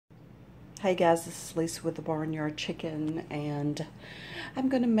Hey guys, this is Lisa with the Barnyard Chicken, and I'm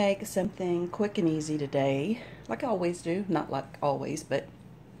going to make something quick and easy today, like I always do. Not like always, but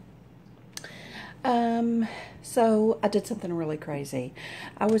so I did something really crazy.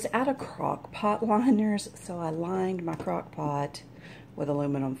 I was out of Crock-Pot liners, so I lined my Crock-Pot with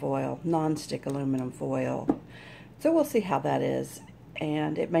aluminum foil, non-stick aluminum foil. So we'll see how that is,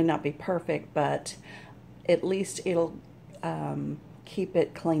 and it may not be perfect, but at least it'll keep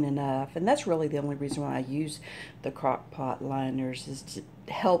it clean enough. And that's really the only reason why I use the Crock-Pot liners, is it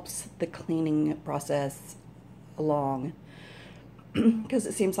helps the cleaning process along. Because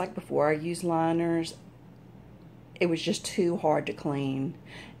it seems like before I used liners, it was just too hard to clean.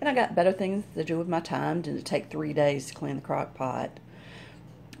 And I got better things to do with my time than to take 3 days to clean the Crock-Pot.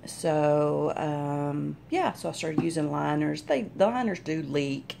 So, yeah, so I started using liners. The liners do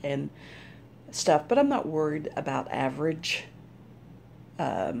leak and stuff, but I'm not worried about average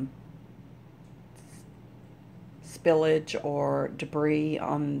spillage or debris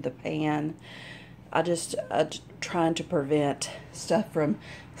on the pan. I just trying to prevent stuff from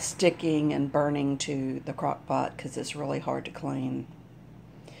sticking and burning to the Crock-Pot because it's really hard to clean.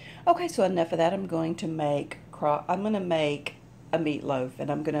 Okay, so enough of that. I'm going to make a meatloaf, and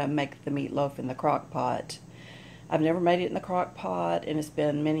I'm going to make the meatloaf in the Crock-Pot. I've never made it in the Crock-Pot, and it's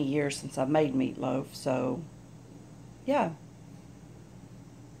been many years since I've made meatloaf, so yeah.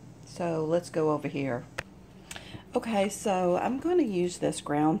 So let's go over here. Okay, so I'm going to use this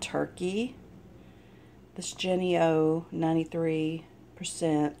ground turkey, this Jenny-O 93%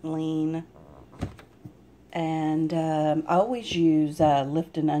 lean, and I always use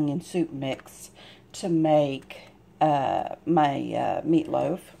Lifton onion soup mix to make my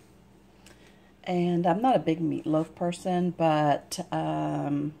meatloaf. And I'm not a big meatloaf person, but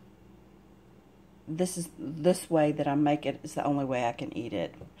this way that I make it is the only way I can eat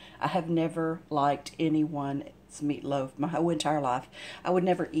it. I have never liked anyone's meatloaf my whole entire life. I would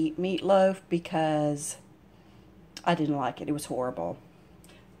never eat meatloaf because I didn't like it. It was horrible.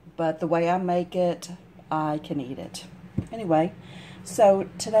 But the way I make it, I can eat it. Anyway, so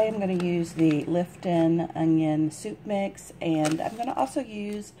today I'm going to use the Lifton onion soup mix, and I'm going to also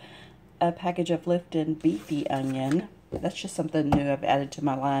use a package of Lifton beefy onion. That's just something new I've added to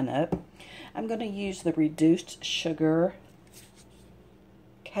my lineup. I'm going to use the reduced sugar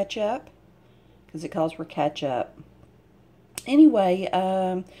ketchup because it calls for ketchup. Anyway,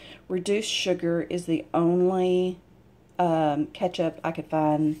 reduced sugar is the only ketchup I could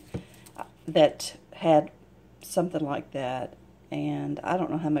find that had something like that, and I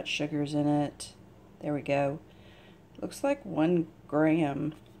don't know how much sugar's in it. There we go. Looks like 1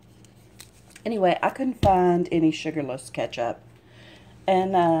 gram. Anyway, I couldn't find any sugarless ketchup.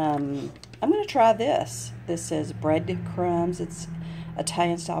 And I'm going to try this. This says breadcrumbs. It's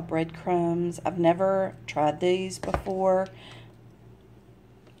Italian-style breadcrumbs. I've never tried these before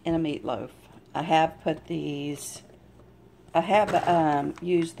in a meatloaf. I have put these... I have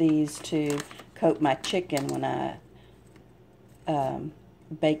used these to coat my chicken when I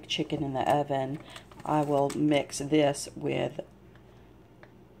bake chicken in the oven. I will mix this with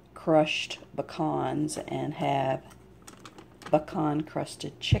crushed pecans and have pecan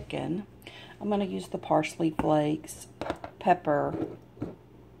crusted chicken. I'm going to use the parsley flakes, pepper,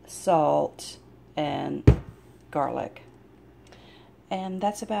 salt, and garlic. And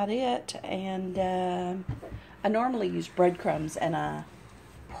that's about it. And I normally use breadcrumbs, and I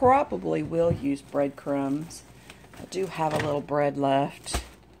probably will use breadcrumbs. I do have a little bread left.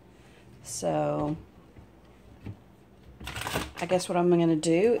 So I guess what I'm going to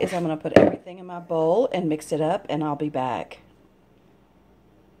do is I'm going to put everything in my bowl and mix it up, and I'll be back.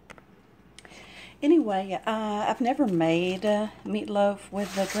 Anyway, I've never made meatloaf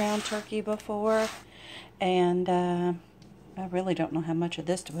with the ground turkey before, and I really don't know how much of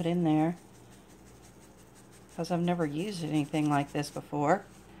this to put in there because I've never used anything like this before.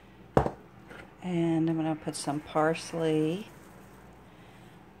 And I'm going to put some parsley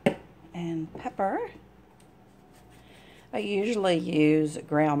and pepper. I usually use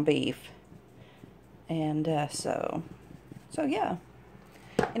ground beef, and so yeah.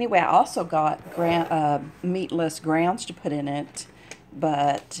 Anyway, I also got meatless grounds to put in it,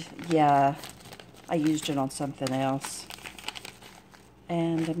 but yeah, I used it on something else.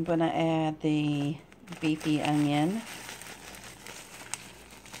 And I'm going to add the beefy onion.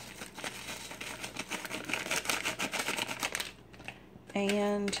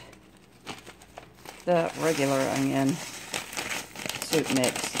 And the regular onion soup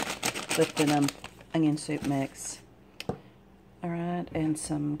mix, Lifton onion soup mix. Alright, and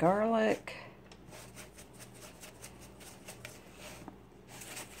some garlic.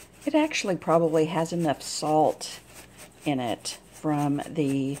 It actually probably has enough salt in it from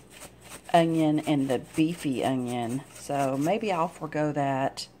the onion and the beefy onion. So maybe I'll forego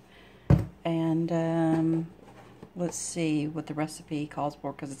that. And let's see what the recipe calls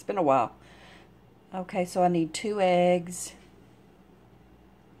for because it's been a while. Okay, so I need 2 eggs.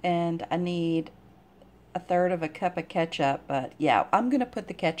 And I need 1/3 of a cup of ketchup. But yeah, I'm going to put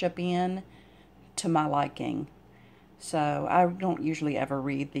the ketchup in to my liking. So I don't usually ever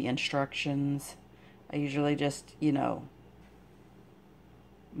read the instructions. I usually just, you know,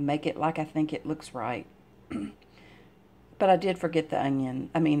 make it like I think it looks right. But I did forget the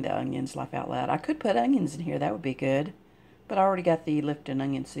onions, laugh out loud. I could put onions in here, that would be good. But I already got the Lipton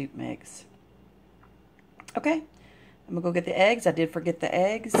onion soup mix. Okay, I'm gonna go get the eggs. I did forget the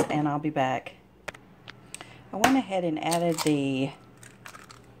eggs, and I'll be back. I went ahead and added the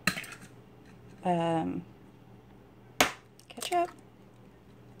ketchup.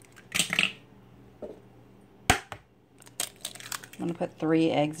 I'm going to put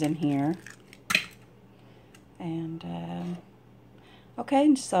 3 eggs in here. And,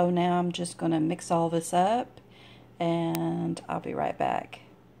 okay, so now I'm just going to mix all this up. And I'll be right back.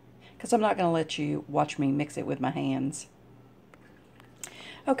 Because I'm not going to let you watch me mix it with my hands.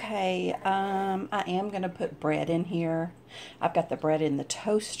 Okay, I am going to put bread in here. I've got the bread in the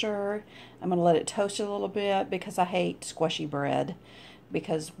toaster. I'm going to let it toast a little bit because I hate squishy bread.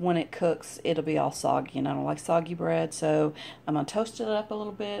 Because when it cooks, it'll be all soggy, and I don't like soggy bread. So I'm going to toast it up a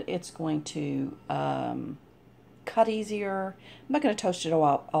little bit. It's going to cut easier. I'm not going to toast it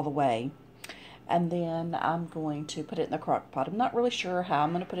all the way. And then I'm going to put it in the crock-pot. I'm not really sure how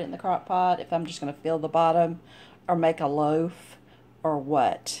I'm going to put it in the crock-pot, if I'm just going to fill the bottom or make a loaf or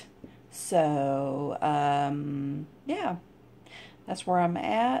what. So, yeah, that's where I'm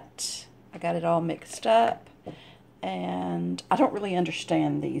at. I got it all mixed up. And I don't really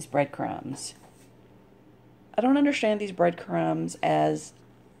understand these breadcrumbs. I don't understand these breadcrumbs as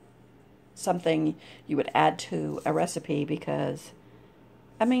something you would add to a recipe because,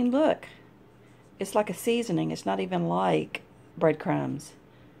 I mean, look. It's like a seasoning. It's not even like breadcrumbs.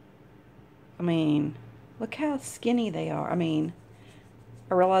 I mean, look how skinny they are. I mean,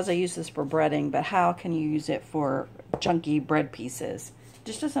 I realize I use this for breading, but how can you use it for chunky bread pieces? It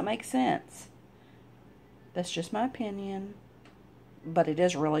just doesn't make sense. That's just my opinion, but it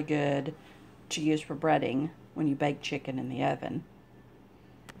is really good to use for breading when you bake chicken in the oven.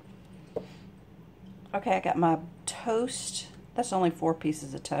 Okay, I got my toast. That's only 4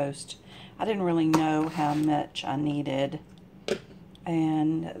 pieces of toast. I didn't really know how much I needed,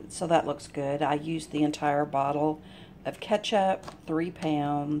 and so that looks good. I used the entire bottle of ketchup, 3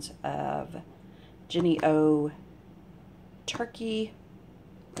 pounds of Jenny O turkey,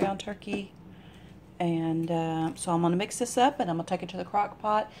 ground turkey. And so I'm going to mix this up, and I'm going to take it to the crock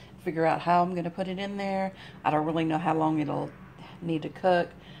pot, figure out how I'm going to put it in there. I don't really know how long it'll need to cook,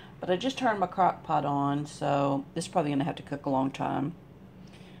 but I just turned my crock pot on, so this is probably going to have to cook a long time.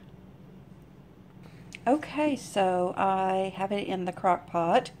 Okay, so I have it in the crock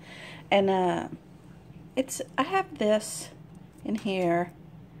pot, and I have this in here.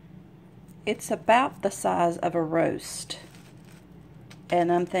 It's about the size of a roast,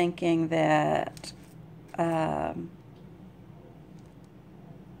 and I'm thinking that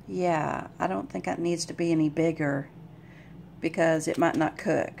yeah, I don't think it needs to be any bigger because it might not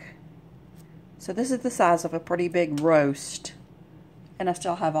cook. So this is the size of a pretty big roast, and I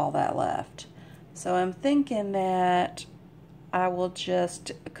still have all that left. So I'm thinking that I will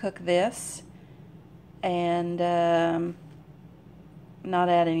just cook this and not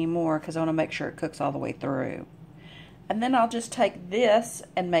add any more because I want to make sure it cooks all the way through. And then I'll just take this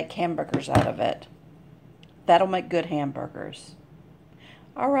and make hamburgers out of it. That'll make good hamburgers.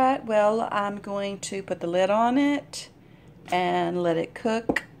 Alright, well, I'm going to put the lid on it and let it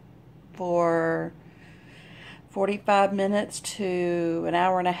cook for 45 minutes to an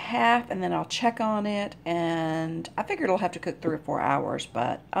hour and a half, and then I'll check on it, and I figure it'll have to cook 3 or 4 hours,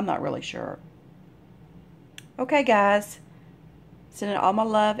 but I'm not really sure. Okay, guys. Sending all my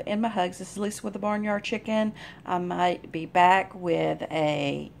love and my hugs. This is Lisa with the Barnyard Chicken. I might be back with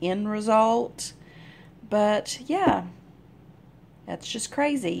a end result. But, yeah. That's just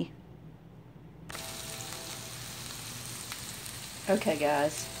crazy. Okay,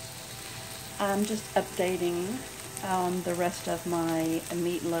 guys. I'm just updating the rest of my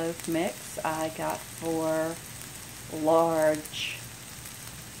meatloaf mix. I got 4 large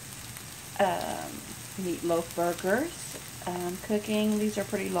meatloaf burgers. Cooking. These are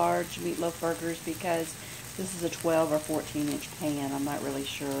pretty large meatloaf burgers because this is a 12 or 14 inch pan. I'm not really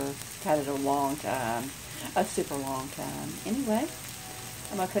sure. I've had it a long time. A super long time. Anyway,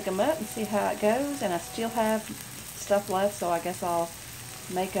 I'm going to cook them up and see how it goes, and I still have stuff left, so I guess I'll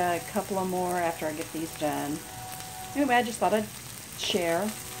make a couple of more after I get these done. Anyway, I just thought I'd share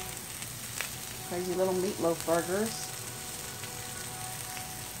crazy little meatloaf burgers.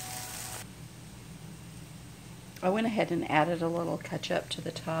 I went ahead and added a little ketchup to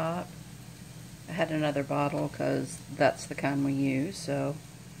the top. I had another bottle because that's the kind we use, so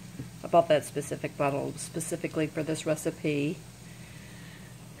I bought that specific bottle specifically for this recipe.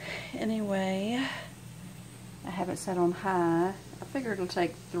 Anyway, I have it set on high. I figure it'll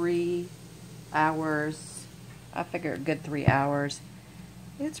take 3 hours. I figure a good 3 hours.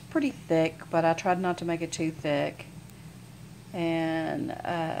 It's pretty thick, but I tried not to make it too thick. And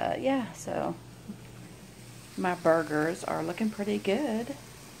yeah, so my burgers are looking pretty good.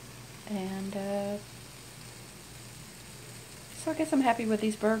 And so I guess I'm happy with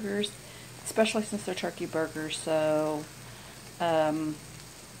these burgers, especially since they're turkey burgers. So I'm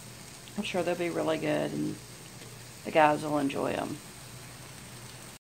sure they'll be really good, and the guys will enjoy them.